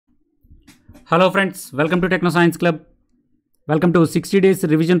Hello friends, welcome to Techno Science Club. Welcome to 60 days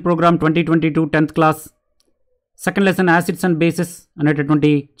revision program 2022 10th class. Second lesson acids and bases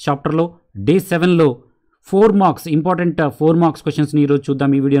అనేటటువంటి chapter లో day 7 లో 4 marks important 4 marks questions ని ఈరోజు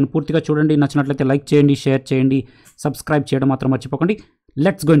చూద్దాం. ఈ వీడియోని పూర్తిగా చూడండి. నచ్చినట్లయితే లైక్ చేయండి, షేర్ చేయండి, సబ్స్క్రైబ్ చేయడం మాత్రం మర్చిపోకండి.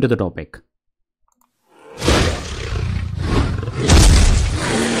 Let's go into the topic.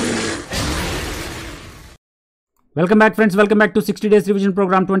 Welcome back friends, welcome back to 60 days revision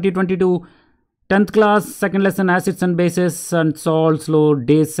program 2022 10th class, second lesson acids and bases and salts lo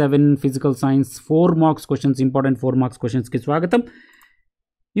day 7 physical science 4 marks questions, important 4 marks questions ki swagatam.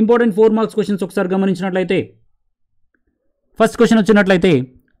 Important 4 marks questions okkasari gamaninchiనట్లయితే first question వచ్చినట్లయితే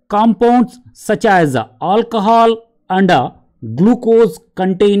compounds such as alcohol and glucose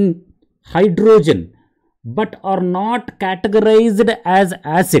contain hydrogen but are not categorized as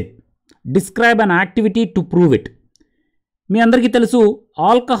acid. Describe an activity to prove it. మీ అందరికీ తెలుసు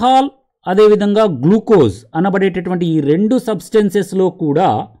alcohol అదేవిధంగా glucose అనబడేటటువంటి ఈ రెండు సబ్స్టెన్సెస్లో కూడా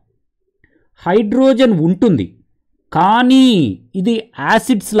hydrogen ఉంటుంది, కానీ ఇది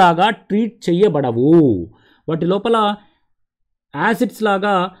యాసిడ్స్ లాగా ట్రీట్ చేయబడవు. వాటి లోపల యాసిడ్స్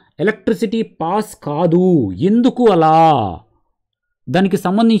లాగా ఎలక్ట్రిసిటీ పాస్ కాదు. ఎందుకు అలా? దానికి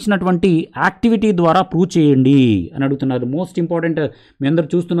సంబంధించినటువంటి యాక్టివిటీ ద్వారా ప్రూవ్ చేయండి అని అడుగుతున్నారు. మోస్ట్ ఇంపార్టెంట్, మీ అందరు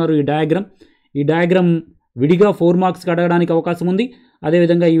చూస్తున్నారు ఈ డయాగ్రామ్ విడిగా 4 మార్క్స్కి అడగడానికి అవకాశం ఉంది.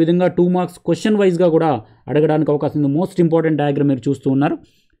 అదేవిధంగా ఈ విధంగా 2 మార్క్స్ క్వశ్చన్ వైజ్గా కూడా అడగడానికి అవకాశం ఉంది. మోస్ట్ ఇంపార్టెంట్ డయాగ్రామ్ మీరు చూస్తూ ఉన్నారు.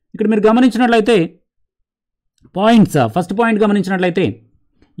 ఇక్కడ మీరు గమనించినట్లయితే పాయింట్స్, ఫస్ట్ పాయింట్ గమనించినట్లయితే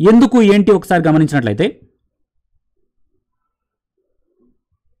ఎందుకు ఏంటి ఒకసారి గమనించినట్లయితే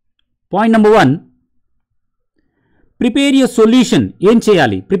point number 1, prepare a solution. ఏం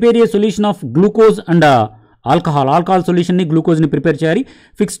చేయాలి? Prepare a solution of glucose and alcohol సొల్యూషన్ని, గ్లూకోజ్ని prepare చేయాలి.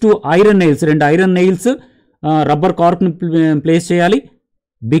 Fix to iron nails, 2 iron nails rubber కార్క్ని place చేయాలి.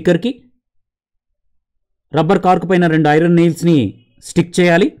 బీకర్కి రబ్బర్ కార్క్ పైన 2 ఐరన్ నెయిల్స్ని స్టిక్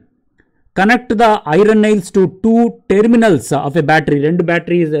చేయాలి. Connect the iron nails to 2 terminals of a battery.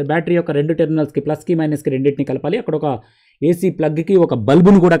 Battery యొక్క 2 టెర్మినల్స్కి ప్లస్కి మైనస్కి రెండింటిని కలపాలి. అక్కడ ఒక ఏసీ ప్లగ్కి ఒక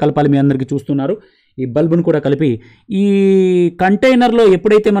బల్బును కూడా కలపాలి. మీ అందరికీ చూస్తున్నారు. ఈ బల్బును కూడా కలిపి ఈ కంటైనర్లో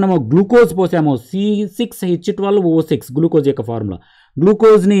ఎప్పుడైతే మనము గ్లూకోజ్ పోసామో, C6H12O6 గ్లూకోజ్ యొక్క ఫార్ములా,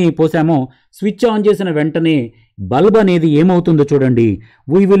 గ్లూకోజ్ని పోసామో స్విచ్ ఆన్ చేసిన వెంటనే బల్బ్ అనేది ఏమవుతుందో చూడండి.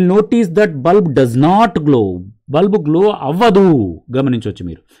 We will notice that bulb does not glow. Bulb glow అవ్వదు. గమనించవచ్చు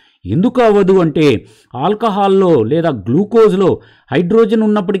మీరు. ఎందుకు అవ్వదు అంటే ఆల్కహాల్లో లేదా గ్లూకోజ్లో హైడ్రోజన్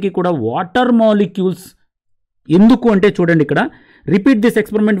ఉన్నప్పటికీ కూడా వాటర్ మాలిక్యూల్స్. ఎందుకు అంటే చూడండి ఇక్కడ, repeat this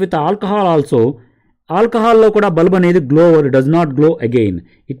experiment with alcohol also. ఆల్కహాల్లో కూడా బల్బ్ అనేది glow does not glow again.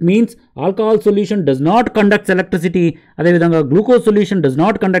 It means alcohol solution does not conducts electricity, అదేవిధంగా glucose solution does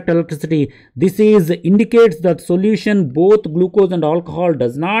not conduct electricity. This is indicates that solution both glucose and alcohol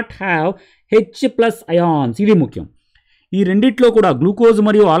does not have H+ ions. ఇది ముఖ్యం. ఈ రెండిట్లో కూడా glucose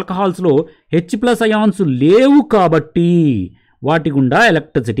మరియు ఆల్కహాల్స్లో H+ ions లేవు కాబట్టి వాటి గుండా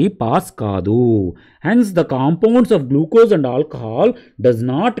ఎలక్ట్రిసిటీ పాస్ కాదు. Hence the compounds of glucose and alcohol does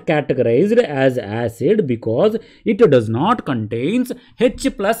not categorized as acid because it does not contains H+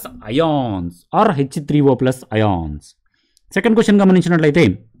 ions or H3O+ ions. Second question గమనించినట్లయితే,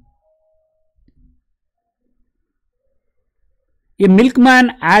 a milkman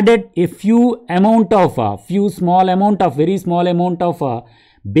added a very small amount of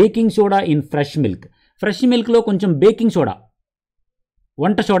baking soda in fresh milk. Fresh మిల్క్లో కొంచెం baking soda,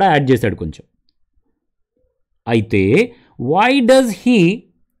 వంట soda add చేశాడు కొంచెం. అయితే why does he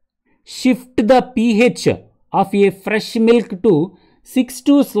shift the pH of A fresh milk to 6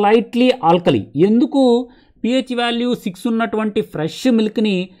 to slightly alkali. ఎందుకు pH value 6 ఉన్నటువంటి fresh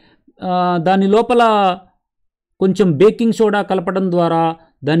మిల్క్ని దాని లోపల కొంచెం బేకింగ్ సోడా కలపడం ద్వారా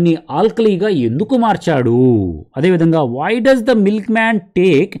దాన్ని ఆల్కలీగా ఎందుకు మార్చాడు? అదేవిధంగా why does the milk man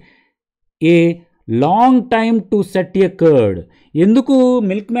take a long time to set A curd. ఎందుకు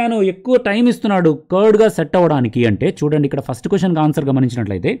మిల్క్ మ్యాన్ ఎక్కువ టైం ఇస్తున్నాడు కర్డ్గా సెట్ అవ్వడానికి అంటే చూడండి ఇక్కడ ఫస్ట్ క్వశ్చన్కి ఆన్సర్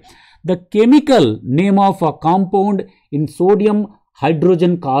గమనించినట్లయితే, the chemical name of a compound in sodium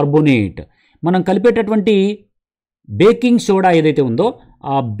hydrogen carbonate. మనం కలిపేటటువంటి బేకింగ్ సోడా ఏదైతే ఉందో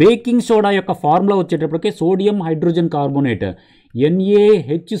ఆ బేకింగ్ సోడా యొక్క formula వచ్చేటప్పటికే sodium hydrogen carbonate,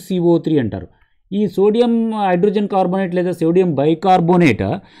 NaHCO3 అంటారు. ఈ సోడియం హైడ్రోజన్ కార్బోనేట్ లేదా సోడియం బైకార్బోనేట్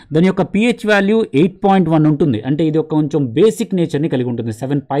దాని యొక్క pH వాల్యూ 8.1 ఉంటుంది. అంటే ఇది ఒక కొంచెం బేసిక్ నేచర్ని కలిగి ఉంటుంది.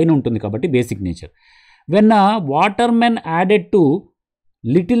 7 పైన ఉంటుంది కాబట్టి basic nature. When water men added to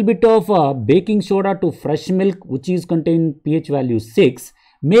little bit of baking soda to fresh milk which is contain pH value 6,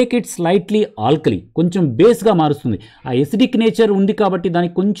 make it slightly alkali. కొంచెం బేస్గా మారుస్తుంది. ఆ ఎసిడిక్ నేచర్ ఉంది కాబట్టి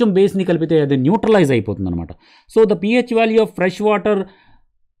దానికి కొంచెం బేస్ని కలిపితే అది న్యూట్రలైజ్ అయిపోతుంది అనమాట. So the pH value of fresh water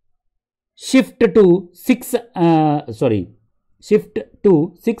shift to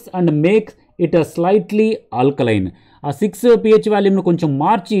 6 and make it slightly alkaline. ఆ 6 pH వాల్యూమ్ను కొంచెం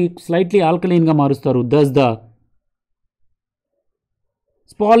మార్చి స్లైట్లీ ఆల్కలైన్గా మారుస్తారు. దస్ the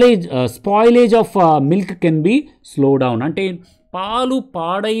spoilage of milk can be slow down. అంటే పాలు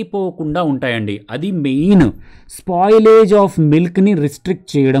పాడైపోకుండా ఉంటాయండి, అది మెయిన్. స్పాయిలేజ్ ఆఫ్ మిల్క్ని రిస్ట్రిక్ట్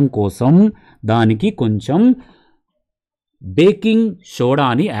చేయడం కోసం దానికి కొంచెం బేకింగ్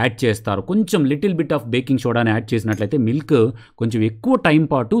సోడాని యాడ్ చేస్తారు. కొంచెం little bit of baking సోడాని add చేసినట్లయితే మిల్క్ కొంచెం ఎక్కువ టైం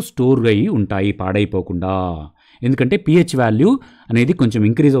పాటు స్టోర్ అయ్యి ఉంటాయి పాడైపోకుండా. ఎందుకంటే pH వాల్యూ అనేది కొంచెం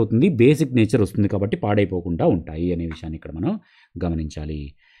ఇంక్రీజ్ అవుతుంది, బేసిక్ నేచర్ వస్తుంది కాబట్టి పాడైపోకుండా ఉంటాయి అనే విషయాన్ని ఇక్కడ మనం గమనించాలి.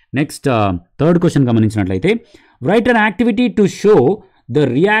 నెక్స్ట్ థర్డ్ క్వశ్చన్ గమనించినట్లయితే, write an activity to show the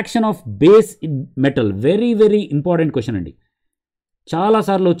reaction of base in metal. Very very important question అండి,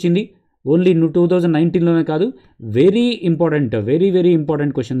 చాలాసార్లు వచ్చింది, ఓన్లీ 2019లోనే కాదు, వెరీ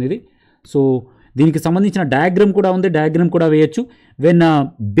ఇంపార్టెంట్ క్వశ్చన్ ఇది. సో దీనికి సంబంధించిన డయాగ్రామ్ కూడా ఉంది, డయాగ్రామ్ కూడా వేయచ్చు. వెన్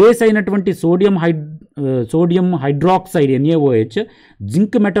బేస్ అయినటువంటి సోడియం హైడ్రాక్సైడ్ NaOH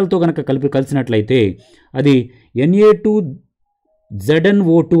జింక్ మెటల్తో కనుక కలిసినట్లయితే అది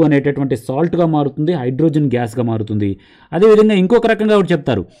Na2ZnO2 అనేటటువంటి సాల్ట్గా మారుతుంది, హైడ్రోజన్ గ్యాస్గా మారుతుంది. అదేవిధంగా ఇంకొక రకంగా కూడా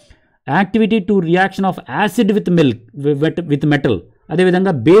చెప్తారు, activity to reaction of acid with metal.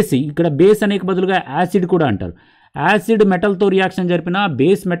 అదేవిధంగా బేస్, ఇక్కడ బేస్ అనేక బదులుగా యాసిడ్ కూడా అంటారు. Acid మెటల్తో reaction జరిపినా,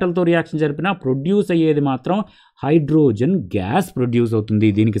 base మెటల్తో reaction జరిపినా produce అయ్యేది మాత్రం హైడ్రోజన్ గ్యాస్ ప్రొడ్యూస్ అవుతుంది.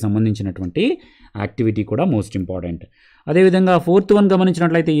 దీనికి సంబంధించినటువంటి యాక్టివిటీ కూడా మోస్ట్ ఇంపార్టెంట్. అదేవిధంగా ఫోర్త్ వన్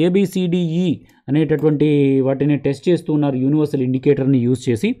గమనించినట్లయితే ABCDE అనేటటువంటి వాటిని టెస్ట్ చేస్తూ ఉన్నారు యూనివర్సల్ ఇండికేటర్ని యూజ్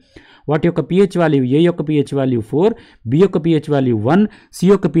చేసి. వాటి యొక్క pH వాల్యూ, A యొక్క pH వాల్యూ 4, B యొక్క pH వాల్యూ 1, C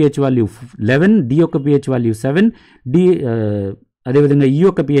యొక్క pH వాల్యూ 11, D యొక్క pH వాల్యూ 7, అదేవిధంగా ఈ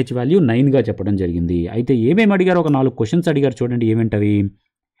యొక్క pH వాల్యూ 9గా చెప్పడం జరిగింది. అయితే ఏమేమి అడిగారు, ఒక 4 క్వశ్చన్స్ అడిగారు చూడండి. ఏమేంటవి?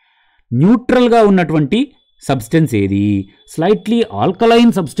 న్యూట్రల్గా ఉన్నటువంటి సబ్స్టెన్స్ ఏది, స్లైట్లీ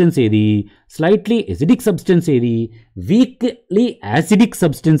ఆల్కలైన్ సబ్స్టెన్స్ ఏది, స్లైట్లీ ఎసిడిక్ సబ్స్టెన్స్ ఏది, వీక్లీ యాసిడిక్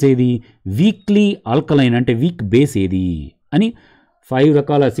సబ్స్టెన్స్ ఏది, వీక్లీ ఆల్కలైన్ అంటే వీక్ బేస్ ఏది అని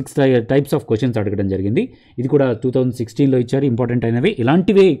 6 టైప్స్ ఆఫ్ క్వశ్చన్స్ అడగడం జరిగింది. ఇది కూడా 2016లో ఇచ్చారు, ఇంపార్టెంట్ అయినవి.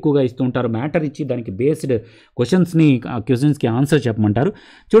 ఇలాంటివే ఎక్కువగా ఇస్తూ ఉంటారు, మ్యాటర్ ఇచ్చి దానికి బేస్డ్ క్వశ్చన్స్కి ఆన్సర్ చెప్పమంటారు.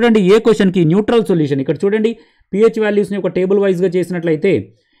 చూడండి ఏ క్వశ్చన్కి న్యూట్రల్ సొల్యూషన్. ఇక్కడ చూడండి pH వాల్యూస్ని ఒక టేబుల్ వైజ్గా చేసినట్లయితే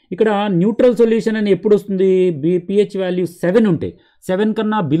ఇక్కడ న్యూట్రల్ సొల్యూషన్ అని ఎప్పుడు వస్తుంది, pH వాల్యూ 7 ఉంటే, 7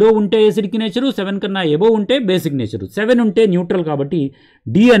 కన్నా బిలో ఉంటే ఎసిడిక్ నేచరు, 7 కన్నా ఎబోవ్ ఉంటే బేసిక్ నేచరు, 7 ఉంటే న్యూట్రల్ కాబట్టి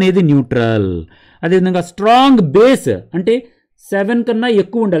D అనేది న్యూట్రల్. అదేవిధంగా స్ట్రాంగ్ బేస్ అంటే 7 కన్నా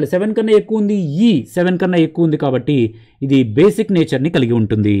ఎక్కువ ఉండాలి, 7 కన్నా ఎక్కువ ఉంది, 7 కన్నా ఎక్కువ ఉంది కాబట్టి ఇది బేసిక్ నేచర్ని కలిగి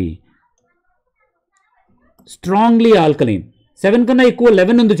ఉంటుంది. స్ట్రాంగ్లీ ఆల్కలైన్ 7 కన్నా ఎక్కువ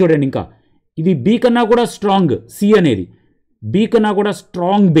 11 ఉంది చూడండి, ఇంకా ఇది B కన్నా కూడా స్ట్రాంగ్, C అనేది B కన్నా కూడా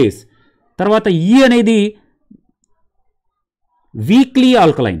స్ట్రాంగ్ బేస్. తర్వాత E అనేది వీక్లీ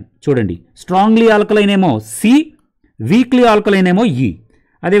ఆల్కలైన్, చూడండి స్ట్రాంగ్లీ ఆల్కలైన్ ఏమో C, వీక్లీ ఆల్కలైన్ ఏమో E.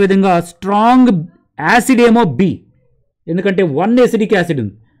 అదేవిధంగా స్ట్రాంగ్ యాసిడ్ ఏమో B, ఎందుకంటే 1 ఎసిడిక్ యాసిడ్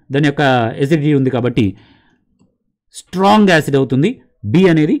ఉంది, దాని యొక్క ఎసిడిటీ ఉంది కాబట్టి స్ట్రాంగ్ యాసిడ్ అవుతుంది B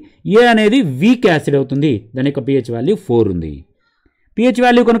అనేది. A అనేది వీక్ యాసిడ్ అవుతుంది, దాని యొక్క pH వాల్యూ 4 ఉంది. pH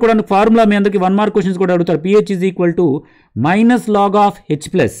వాల్యూ కనుక్కోవడానికి ఫార్ములా మీ అందరికీ 1 మార్క్ క్వశ్చన్స్ కూడా అడుగుతారు. pH is equal to -log of H+,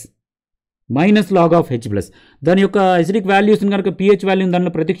 -log of H+. దాని యొక్క ఎసిడిక్ వాల్యూస్ని కనుక pH వాల్యూని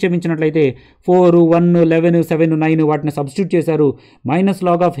దానిలో ప్రతిక్షేపించినట్లయితే 4, 1, 11, 7, 9 వాటిని సబ్స్టిట్యూట్ చేశారు.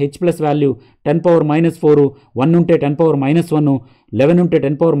 -log of H+ వాల్యూ 10⁻⁴, 1 ఉంటే 10⁻⁻1, 11 ఉంటే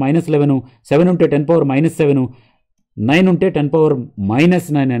 10⁻11, 7 ఉంటే 10⁻7, 9 ఉంటే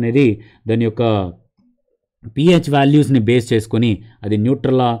 10⁻9 అనేది దాని యొక్క pH వాల్యూస్ని బేస్ చేసుకొని అది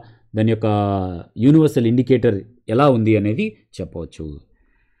న్యూట్రలా, దాని యొక్క యూనివర్సల్ ఇండికేటర్ ఎలా ఉంది అనేది చెప్పవచ్చు.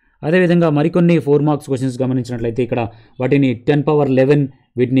 అదేవిధంగా మరికొన్ని 4 మార్క్స్ క్వశ్చన్స్ గమనించినట్లయితే ఇక్కడ వాటిని 10⁻11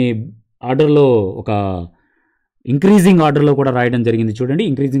 వీటిని ఆర్డర్లో ఒక ఇంక్రీజింగ్ ఆర్డర్లో కూడా రాయడం జరిగింది. చూడండి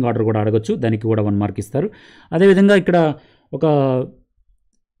ఇంక్రీజింగ్ ఆర్డర్ కూడా అడగచ్చు, దానికి కూడా 1 మార్క్ ఇస్తారు. అదేవిధంగా ఇక్కడ ఒక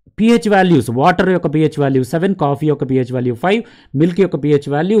pH వాల్యూస్, వాటర్ యొక్క pH వాల్యూ 7, కాఫీ యొక్క pH వాల్యూ 5, మిల్క్ యొక్క pH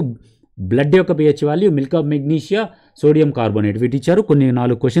వాల్యూ, బ్లడ్ యొక్క pH value, milk of magnesia, sodium carbonate వీటి ఇచ్చారు. కొన్ని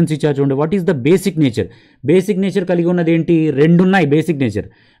 4 క్వశ్చన్స్ ఇచ్చారు చూడండి. What is the basic nature? Basic nature కలిగి ఉన్నది ఏంటి? 2 ఉన్నాయి basic nature,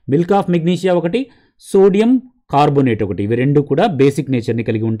 milk of magnesia ఒకటి, సోడియం కార్బోనేట్ ఒకటి. ఇవి 2 కూడా బేసిక్ నేచర్ని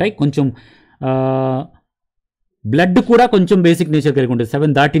కలిగి ఉంటాయి. కొంచెం బ్లడ్ కూడా కొంచెం బేసిక్ నేచర్ కలిగి ఉంటుంది,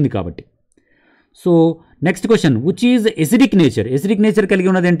 7 దాటింది కాబట్టి. So next question, which is acidic nature? Acidic nature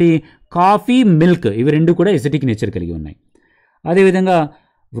కలిగి ఉన్నది ఏంటి? కాఫీ, మిల్క్, ఇవి 2 కూడా ఎసిడిక్ నేచర్ కలిగి ఉన్నాయి. అదేవిధంగా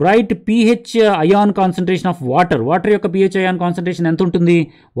right pH ion concentration of water. Water యొక్క pH అయాన్ కాన్సన్ట్రేషన్ ఎంత ఉంటుంది?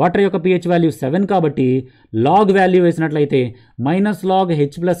 వాటర్ యొక్క pH వాల్యూ 7 కాబట్టి లాగ్ వాల్యూ వేసినట్లయితే -log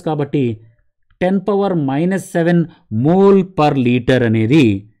H+ కాబట్టి 10⁻⁷ మోల్ పర్ లీటర్ అనేది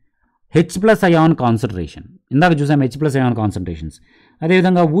H+ అయాన్ కాన్సన్ట్రేషన్. ఇందాక చూసాం H+ అయాన్ కాన్సన్ట్రేషన్స్.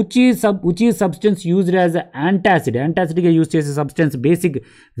 అదేవిధంగా which is substance used as antacid, యాంటాసిడ్గా use చేసే సబ్స్టెన్స్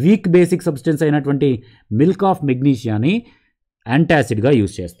వీక్ బేసిక్ సబ్స్టెన్స్ అయినటువంటి మిల్క్ ఆఫ్ మెగ్నీషియాని యాంటాసిడ్గా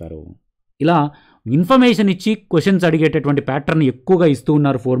యూజ్ చేస్తారు. ఇలా ఇన్ఫర్మేషన్ ఇచ్చి క్వశ్చన్స్ అడిగేటటువంటి ప్యాటర్న్ ఎక్కువగా ఇస్తూ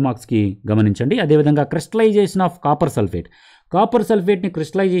ఉన్నారు 4 మార్క్స్కి, గమనించండి. అదేవిధంగా క్రిస్టలైజేషన్ ఆఫ్ కాపర్ సల్ఫేట్ని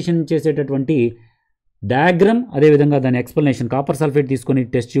క్రిస్టలైజేషన్ చేసేటటువంటి డయాగ్రామ్, అదేవిధంగా దాని ఎక్స్ప్లెనేషన్. కాపర్ సల్ఫేట్ తీసుకొని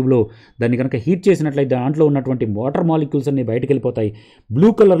టెస్ట్ ట్యూబ్లో దాన్ని కనుక హీట్ చేసినట్లయితే దాంట్లో ఉన్నటువంటి వాటర్ మాలిక్యూల్స్ అన్ని బయటకు వెళ్ళిపోతాయి. బ్లూ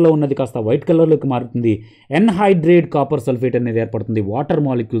కలర్లో ఉన్నది కాస్త వైట్ కలర్లోకి మారుతుంది. ఎన్హైడ్రేట్ కాపర్ సల్ఫేట్ అనేది ఏర్పడుతుంది. వాటర్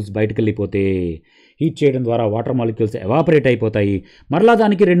మాలిక్యూల్స్ బయటకు వెళ్ళిపోతే హీట్ చేయడం ద్వారా వాటర్ మాలిక్యూల్స్ ఎవాపరేట్ అయిపోతాయి. మరలా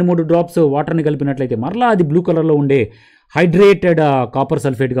దానికి 2-3 డ్రాప్స్ వాటర్ని కలిపినట్లయితే మరలా అది బ్లూ కలర్లో ఉండే హైడ్రేటెడ్ కాపర్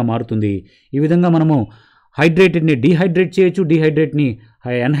సల్ఫేట్గా మారుతుంది. ఈ విధంగా మనము హైడ్రేటెడ్ని డీహైడ్రేట్ చేయొచ్చు, డీహైడ్రేట్ని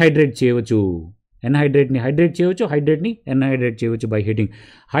ఎన్హైడ్రేట్ చేయవచ్చు. ఎన్హైడ్రేట్ని హైడ్రేట్ చేయవచ్చు, హైడ్రేట్ని ఎన్హైడ్రేట్ చేయవచ్చు బై హీటింగ్.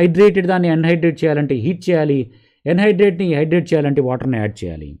 హైడ్రేటెడ్ దాన్ని ఎన్హైడ్రేట్ చేయాలంటే హీట్ చేయాలి, ఎన్హైడ్రేట్ని హైడ్రేట్ చేయాలంటే వాటర్ని యాడ్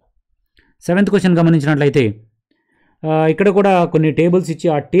చేయాలి. 7th క్వశ్చన్ గమనించినట్లయితే ఇక్కడ కూడా కొన్ని టేబుల్స్ ఇచ్చి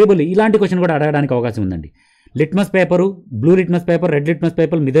ఆ టేబుల్ ఇలాంటి క్వశ్చన్ కూడా అడగడానికి అవకాశం ఉందండి. Litmus paper, blue litmus paper, red litmus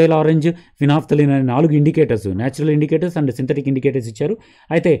paper, methyl orange, phenolphthalein అనే 4 indicators, natural indicators and synthetic indicators ఇచ్చారు.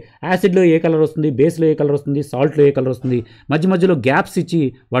 అయితే యాసిడ్లో ఏ కలర్ వస్తుంది, బేస్లో ఏ కలర్ వస్తుంది, సాల్ట్లో ఏ కలర్ వస్తుంది, మధ్యలో గ్యాప్స్ ఇచ్చి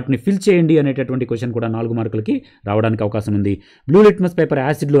వాటిని ఫిల్ చేయండి అనేటటువంటి క్వశ్చన్ కూడా 4 మార్కులకి రావడానికి అవకాశం ఉంది. Blue litmus paper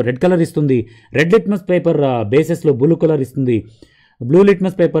యాసిడ్లో red colour ఇస్తుంది, red litmus paper బేసెస్లో blue colour ఇస్తుంది, blue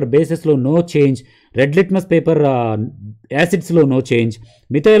litmus paper బేసెస్లో no change, red litmus paper యాసిడ్స్లో no change.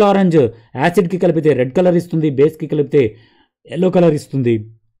 Methyl orange యాసిడ్కి కలిపితే రెడ్ కలర్ ఇస్తుంది, బేస్కి కలిపితే ఎల్లో కలర్ ఇస్తుంది.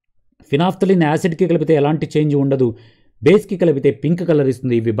 ఫినాఫ్థలిన్ యాసిడ్కి కలిపితే ఎలాంటి చేంజ్ ఉండదు, బేస్కి కలిపితే పింక్ కలర్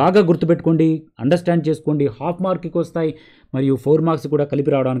ఇస్తుంది. ఇవి బాగా గుర్తుపెట్టుకోండి, అండర్స్టాండ్ చేసుకోండి. హాఫ్ మార్క్కి వస్తాయి మరియు 4 మార్క్స్ కూడా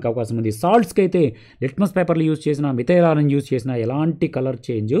కలిపి రావడానికి అవకాశం ఉంది. సాల్ట్స్కి అయితే లిట్మస్ పేపర్లు యూజ్ చేసినా, మిథైల్ ఆరెంజ్ యూజ్ చేసినా ఎలాంటి కలర్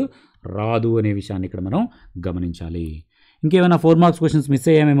చేంజ్ రాదు అనే విషయాన్ని ఇక్కడ మనం గమనించాలి. ఇంకేమైనా 4 మార్క్స్ క్వశ్చన్స్ మిస్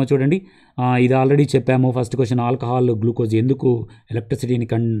అయ్యామేమో చూడండి. ఇది ఆల్రెడీ చెప్పాము. ఫస్ట్ క్వశ్చన్ ఆల్కహాల్ గ్లూకోజ్ ఎందుకు ఎలక్ట్రిసిటీని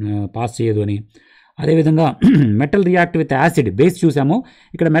పాస్ చేయదు అని. అదేవిధంగా metal react with acid, base చూసాము.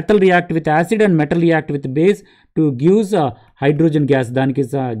 ఇక్కడ metal react with acid and metal react with base to gives hydrogen gas,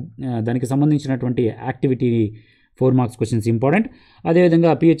 దానికి సంబంధించినటువంటి యాక్టివిటీ 4 మార్క్స్ క్వశ్చన్స్ ఇంపార్టెంట్. అదేవిధంగా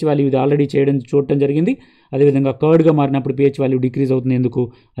pH వాల్యూ ఇది ఆల్రెడీ చూడటం జరిగింది. అదేవిధంగా కర్డ్గా మారినప్పుడు pH వాల్యూ డిక్రీజ్ అవుతుంది ఎందుకు,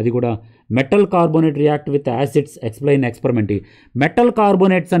 అది కూడా. Metal carbonate react with acids, explain experiment. Metal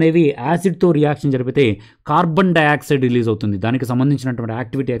carbonates అనేవి యాసిడ్తో రియాక్షన్ జరిపితే కార్బన్ డయాక్సైడ్ రిలీజ్ అవుతుంది. దానికి సంబంధించినటువంటి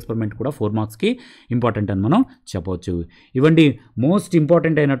యాక్టివిటీ ఎక్స్పెరిమెంట్ కూడా 4 మార్క్స్కి ఇంపార్టెంట్ అని మనం చెప్పవచ్చు. ఇవండి మోస్ట్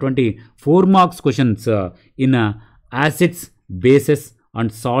ఇంపార్టెంట్ అయినటువంటి 4 marks questions in acids, bases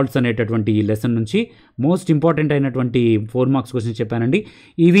and salts అనేటటువంటి ఈ లెసన్ నుంచి మోస్ట్ ఇంపార్టెంట్ అయినటువంటి 4 మార్క్స్ క్వశ్చన్స్ చెప్పానండి.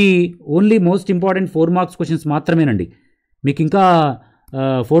 ఇవి only most important 4 marks questions మాత్రమేనండి. మీకు ఇంకా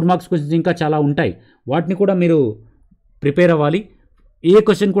 4 మార్క్స్ క్వశ్చన్స్ ఇంకా చాలా ఉంటాయి. వాటిని కూడా మీరు ప్రిపేర్ అవ్వాలి. ఏ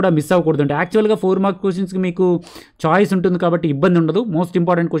క్వశ్చన్ కూడా మిస్ అవ్వకూడదు. అంటే యాక్చువల్గా 4 మార్క్స్ క్వశ్చన్స్కి మీకు చాయిస్ ఉంటుంది కాబట్టి ఇబ్బంది ఉండదు. మోస్ట్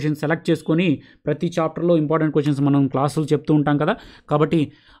ఇంపార్టెంట్ క్వశ్చన్స్ సెలెక్ట్ చేసుకొని ప్రతి చాప్టర్లో ఇంపార్టెంట్ క్వశ్చన్స్ మనం క్లాసులు చెప్తూ ఉంటాం కదా. కాబట్టి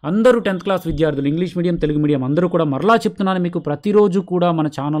అందరూ 10th క్లాస్ విద్యార్థులు, ఇంగ్లీష్ మీడియం, తెలుగు మీడియం అందరూ కూడా మరలా చెప్తున్నాను మీకు, ప్రతిరోజు కూడా మన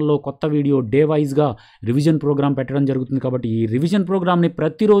ఛానల్లో కొత్త వీడియో డే వైజ్గా రివిజన్ ప్రోగ్రామ్ పెట్టడం జరుగుతుంది. కాబట్టి ఈ రివిజన్ ప్రోగ్రామ్ని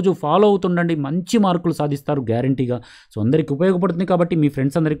ప్రతిరోజు ఫాలో అవుతుండండి, మంచి మార్కులు సాధిస్తారు గ్యారంటీగా. సో అందరికీ ఉపయోగపడుతుంది కాబట్టి మీ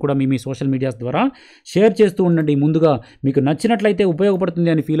ఫ్రెండ్స్ అందరికీ కూడా మీ సోషల్ మీడియాస్ ద్వారా షేర్ చేస్తూ ఉండండి. ముందుగా మీకు నచ్చినట్లయితే ఉపయోగపడుతుంది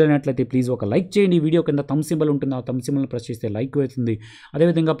అని ఫీల్ అయినట్లయితే ప్లీజ్ ఒక లైక్ చేయండి. ఈ వీడియో కింద థంబ్ సింబల్ ఉంటుంది, ఆ థంబ్ సింబల్ని ప్రెస్ చేస్తే లైక్ అవుతుంది.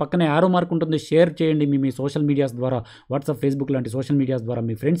 అదేవిధంగా పక్కనే యారో మార్క్ ఉంటుంది, షేర్ చేయండి మీ సోషల్ మీడియాస్ ద్వారా, వాట్సాప్, ఫేస్బుక్ లాంటి సోషల్ మీడియాస్ ద్వారా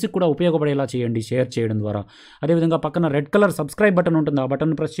మీ ఫ్రెండ్స్కి కూడా ఉపయోగపడేలా చేయండి షేర్ చేయడం ద్వారా. అదేవిధంగా పక్కన రెడ్ కలర్ సబ్స్క్రైబ్ బటన్ ఉంటుంది, ఆ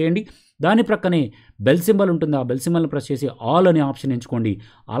బటన్ ప్రెస్ చేయండి. దాని ప్రక్కనే బెల్ సింబల్ ఉంటుంది, ఆ బెల్ సింబల్ని ప్రెస్ చేసి ఆల్ అనే ఆప్షన్ ఎంచుకోండి.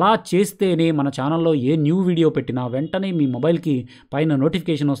 అలా చేస్తేనే మన ఛానల్లో ఏ న్యూ వీడియో పెట్టినా వెంటనే మీ మొబైల్కి పైన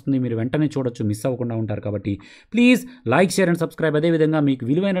నోటిఫికేషన్ వస్తుంది, మీరు వెంటనే చూడొచ్చు, మిస్ అవ్వకుండా ఉంటారు. కాబట్టి please like, share and subscribe. అదేవిధంగా మీకు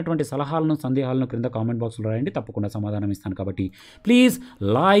విలువైనటువంటి సలహాలను, సందేహాలను క్రింద కామెంట్ బాక్స్లో రాయండి, తప్పకుండా సమాధానం ఇస్తాను. కాబట్టి please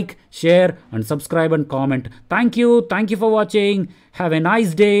like, share and subscribe and comment. Thank you for watching. Have a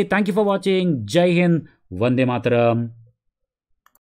nice day. Thank you for watching. జై హింద్. వందే మాతరం.